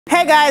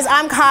Hey guys,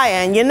 I'm Kaya,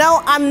 and you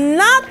know, I'm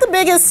not the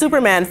biggest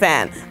Superman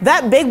fan.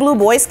 That big blue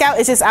Boy Scout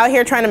is just out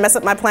here trying to mess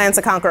up my plans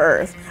to conquer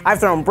Earth. I've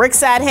thrown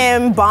bricks at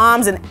him,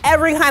 bombs, and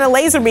every kind of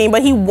laser beam,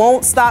 but he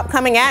won't stop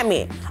coming at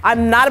me.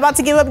 I'm not about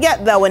to give up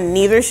yet though, and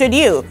neither should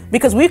you,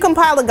 because we've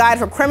compiled a guide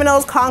for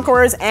criminals,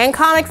 conquerors, and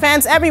comic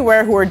fans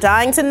everywhere who are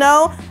dying to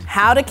know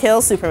how to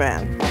kill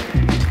Superman.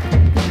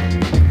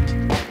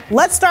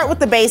 Let's start with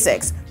the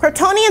basics.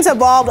 Kryptonians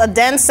evolved a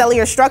dense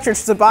cellular structure to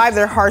survive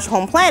their harsh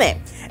home planet.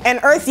 And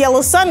Earth's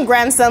yellow sun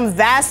grants them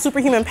vast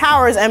superhuman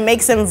powers and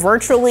makes them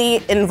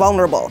virtually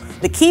invulnerable.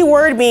 The key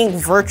word being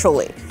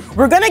virtually.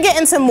 We're gonna get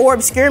into more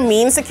obscure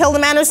means to kill the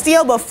Man of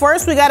Steel, but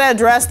first we gotta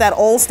address that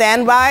old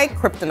standby,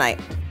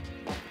 kryptonite.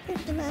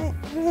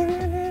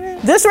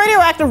 This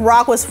radioactive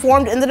rock was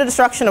formed in the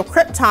destruction of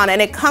Krypton, and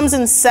it comes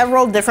in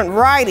several different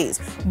varieties.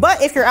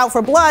 But if you're out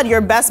for blood, your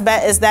best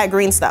bet is that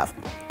green stuff.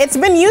 It's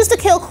been used to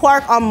kill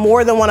Clark on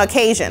more than one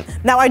occasion.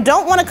 Now, I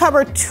don't want to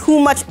cover too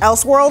much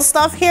Elseworld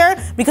stuff here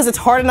because it's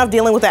hard enough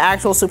dealing with the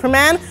actual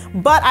Superman,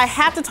 but I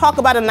have to talk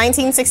about a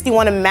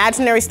 1961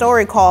 imaginary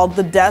story called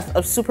The Death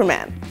of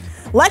Superman.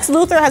 Lex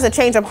Luthor has a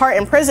change of heart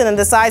in prison and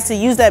decides to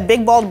use that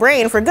big bald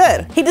brain for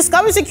good. He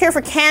discovers a cure for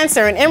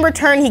cancer, and in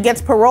return he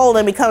gets paroled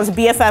and becomes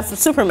BFFs with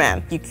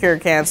Superman. You cure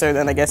cancer,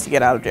 then I guess you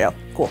get out of jail.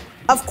 Cool.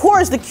 Of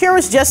course, the cure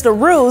is just a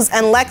ruse,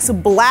 and Lex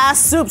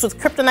blasts Supes with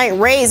kryptonite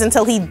rays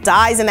until he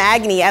dies in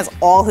agony as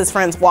all his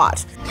friends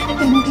watch.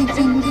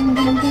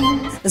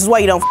 This is why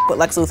you don't f with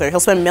Lex Luthor. He'll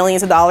spend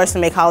millions of dollars to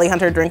make Holly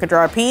Hunter drink a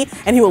jar of pee,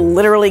 and he will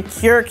literally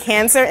cure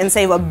cancer and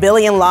save 1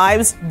 billion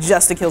lives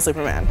just to kill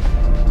Superman.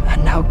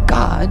 And now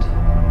God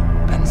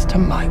bends to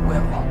my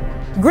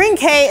will. Green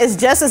K is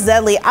just as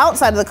deadly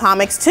outside of the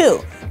comics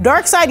too.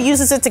 Darkseid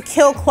uses it to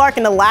kill Clark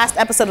in the last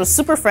episode of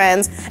Super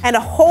Friends, and a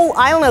whole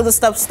island of the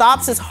stuff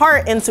stops his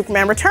heart in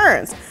Superman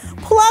Returns.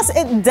 Plus,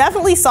 it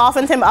definitely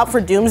softened him up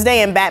for Doomsday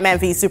and Batman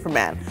v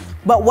Superman.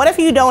 But what if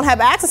you don't have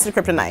access to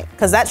kryptonite?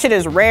 Because that shit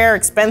is rare,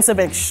 expensive,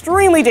 and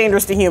extremely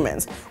dangerous to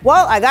humans.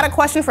 Well, I got a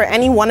question for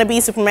any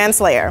wannabe Superman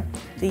slayer.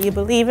 Do you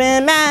believe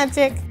in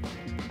magic?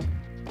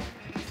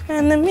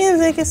 And the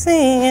music is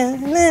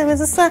singing, and there is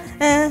a sun.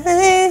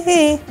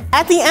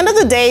 At the end of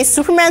the day,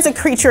 Superman's a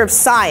creature of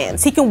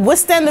science. He can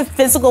withstand the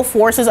physical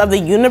forces of the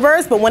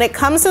universe, but when it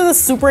comes to the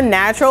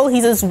supernatural,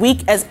 he's as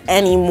weak as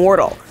any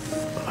mortal.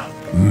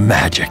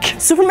 Magic.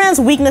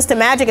 Superman's weakness to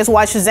magic is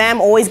why Shazam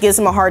always gives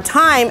him a hard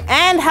time,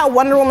 and how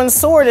Wonder Woman's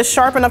sword is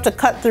sharp enough to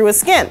cut through his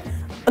skin.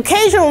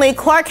 Occasionally,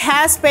 Clark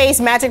has space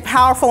magic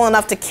powerful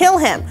enough to kill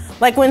him,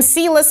 like when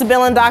C-list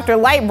villain Dr.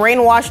 Light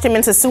brainwashed him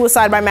into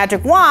suicide by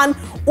magic wand,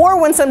 or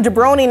when some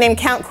jabroni named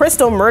Count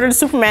Crystal murdered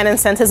Superman and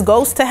sent his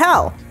ghost to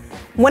hell.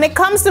 When it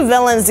comes to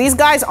villains, these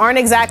guys aren't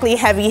exactly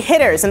heavy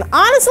hitters, and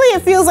honestly,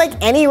 it feels like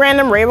any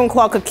random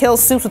Ravenclaw could kill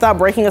Supes without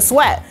breaking a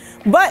sweat.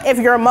 But if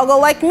you're a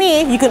muggle like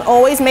me, you can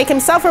always make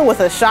him suffer with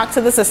a shock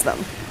to the system.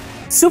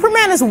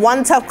 Superman is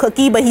one tough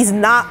cookie, but he's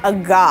not a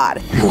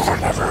god. You were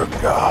never a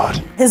god.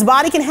 His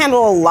body can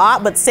handle a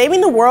lot, but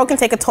saving the world can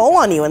take a toll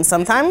on you, and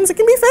sometimes it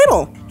can be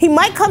fatal. He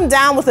might come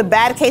down with a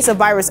bad case of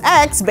Virus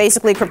X,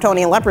 basically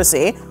Kryptonian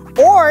leprosy,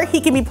 or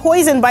he can be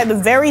poisoned by the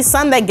very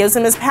sun that gives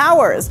him his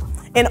powers.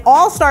 In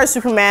All-Star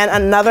Superman,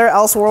 another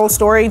Elseworld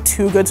story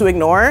too good to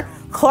ignore,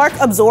 Clark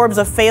absorbs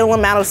a fatal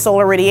amount of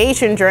solar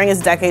radiation during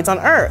his decades on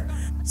Earth.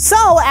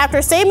 So,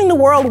 after saving the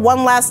world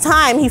one last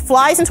time, he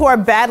flies into our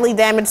badly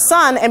damaged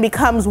sun and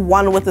becomes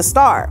one with the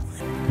star.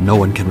 No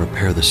one can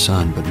repair the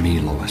sun but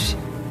me, Lois.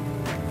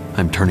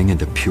 I'm turning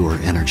into pure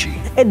energy.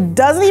 It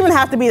doesn't even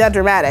have to be that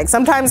dramatic.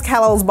 Sometimes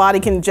Kal-El's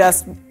body can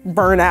just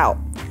burn out.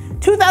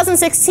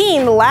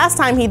 2016, the last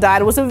time he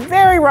died, was a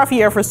very rough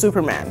year for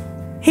Superman.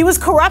 He was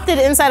corrupted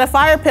inside a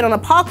fire pit on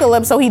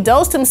Apokolips, so he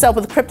dosed himself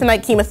with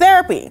kryptonite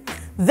chemotherapy.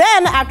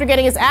 Then, after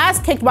getting his ass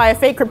kicked by a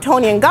fake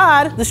Kryptonian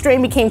god, the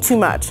strain became too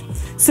much.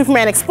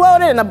 Superman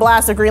exploded and a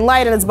blast of green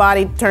light in his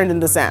body turned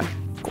into sand.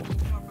 Cool.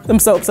 I'm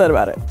so upset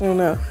about it. Oh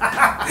no.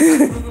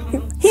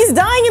 He's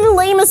dying in the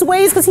lamest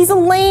ways because he's a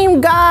lame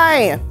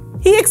guy.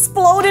 He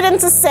exploded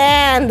into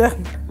sand.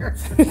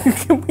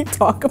 Can we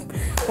talk?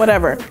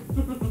 Whatever.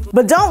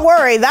 But don't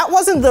worry, that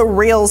wasn't the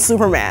real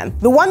Superman.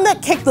 The one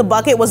that kicked the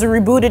bucket was a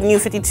rebooted New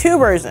 52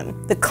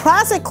 version. The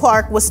classic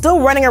Clark was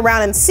still running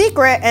around in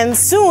secret, and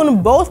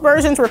soon both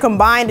versions were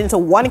combined into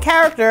one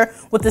character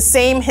with the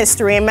same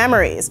history and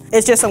memories.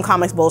 It's just some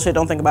comics bullshit,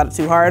 don't think about it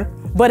too hard.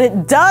 But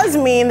it does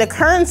mean the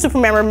current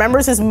Superman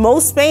remembers his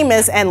most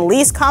famous and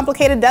least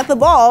complicated death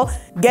of all,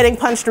 getting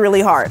punched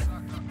really hard.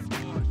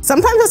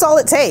 Sometimes that's all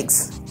it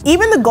takes.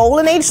 Even the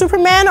Golden Age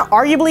Superman,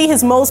 arguably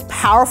his most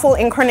powerful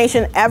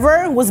incarnation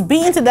ever, was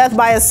beaten to death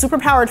by a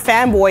superpowered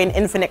fanboy in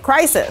Infinite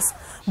Crisis.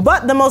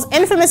 But the most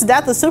infamous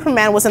death of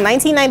Superman was the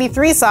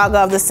 1993 saga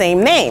of the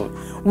same name.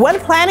 When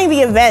planning the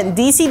event,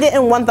 DC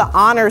didn't want the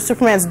honor of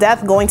Superman's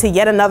death going to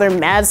yet another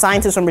mad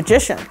scientist or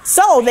magician.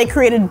 So they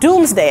created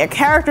Doomsday, a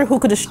character who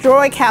could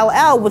destroy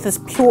Kal-El with his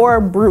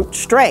pure brute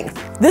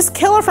strength. This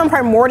killer from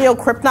primordial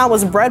Krypton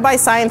was bred by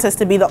scientists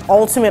to be the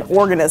ultimate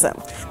organism.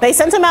 They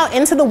sent him out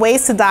into the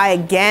waste to die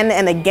again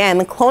and again,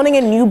 cloning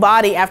a new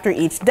body after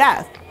each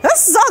death. That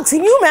sucks.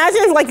 Can you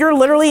imagine if like your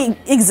literally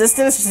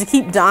existence is to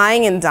keep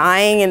dying and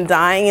dying and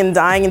dying and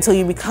dying until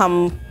you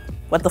become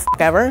what the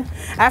fuck ever?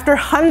 After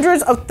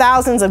hundreds of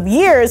thousands of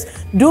years,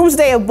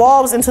 Doomsday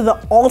evolves into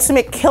the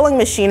ultimate killing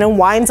machine and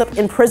winds up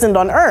imprisoned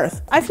on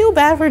Earth. I feel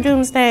bad for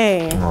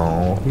Doomsday.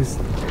 Oh, he's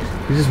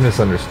just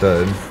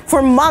misunderstood.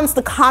 For months,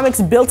 the comics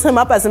built him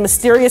up as a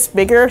mysterious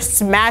figure,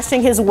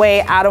 smashing his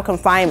way out of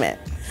confinement.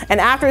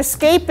 And after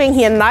escaping,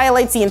 he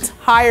annihilates the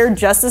entire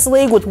Justice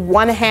League with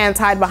one hand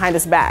tied behind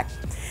his back.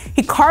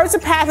 He carves a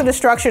path of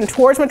destruction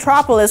towards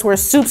Metropolis, where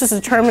Supes is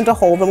determined to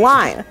hold the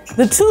line.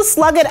 The two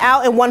slug it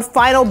out in one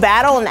final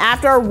battle, and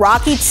after a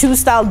Rocky II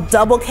style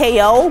double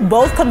KO,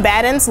 both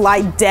combatants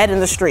lie dead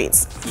in the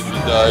streets. He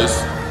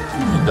dies.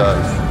 He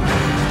dies.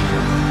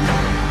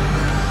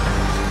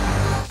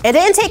 It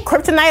didn't take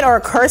kryptonite or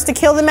a curse to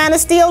kill the Man of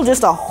Steel,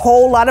 just a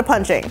whole lot of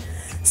punching.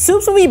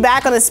 Supes will be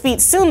back on his feet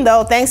soon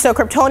though, thanks to a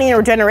Kryptonian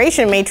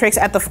regeneration matrix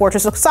at the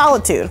Fortress of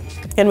Solitude.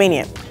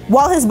 Convenient.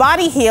 While his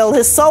body healed,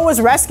 his soul was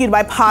rescued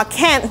by Pa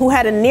Kent, who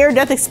had a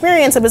near-death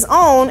experience of his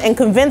own and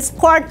convinced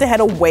Clark to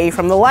head away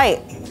from the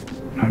light.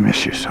 I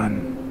miss you,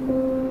 son.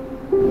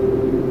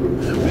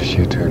 I miss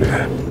you too,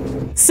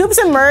 Dad. Supes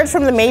emerged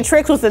from the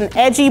Matrix with an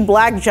edgy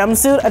black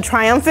jumpsuit, a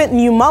triumphant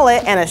new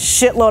mullet, and a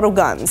shitload of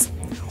guns.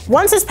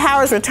 Once his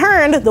powers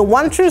returned, the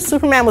one true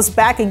Superman was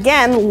back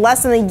again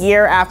less than a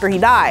year after he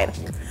died.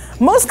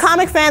 Most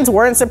comic fans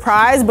weren't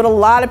surprised, but a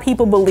lot of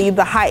people believed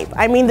the hype.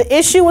 I mean, the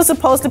issue was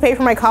supposed to pay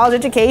for my college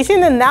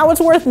education, and now it's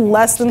worth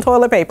less than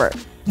toilet paper.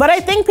 But I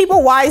think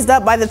people wised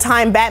up by the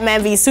time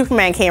Batman v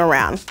Superman came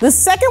around. The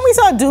second we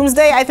saw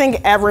Doomsday, I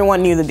think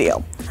everyone knew the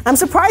deal. I'm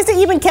surprised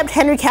they even kept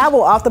Henry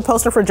Cavill off the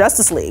poster for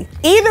Justice League.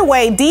 Either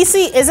way,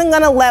 DC isn't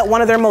gonna let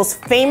one of their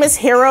most famous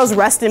heroes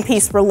rest in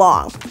peace for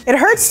long. It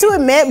hurts to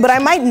admit, but I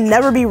might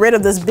never be rid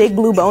of this big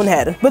blue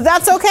bonehead. But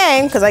that's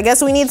okay, because I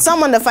guess we need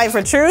someone to fight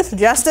for truth,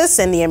 justice,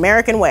 and the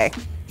American way.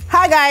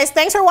 Hi guys,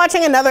 thanks for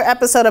watching another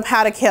episode of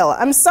How to Kill.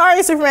 I'm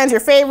sorry Superman's your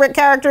favorite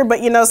character,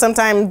 but you know,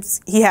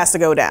 sometimes he has to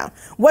go down.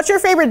 What's your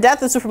favorite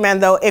death of Superman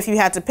though, if you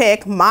had to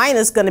pick? Mine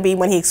is gonna be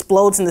when he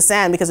explodes in the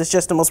sand because it's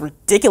just the most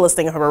ridiculous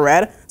thing I've ever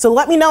read. So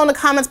let me know in the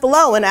comments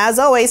below, and as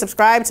always,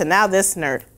 subscribe to Now This Nerd.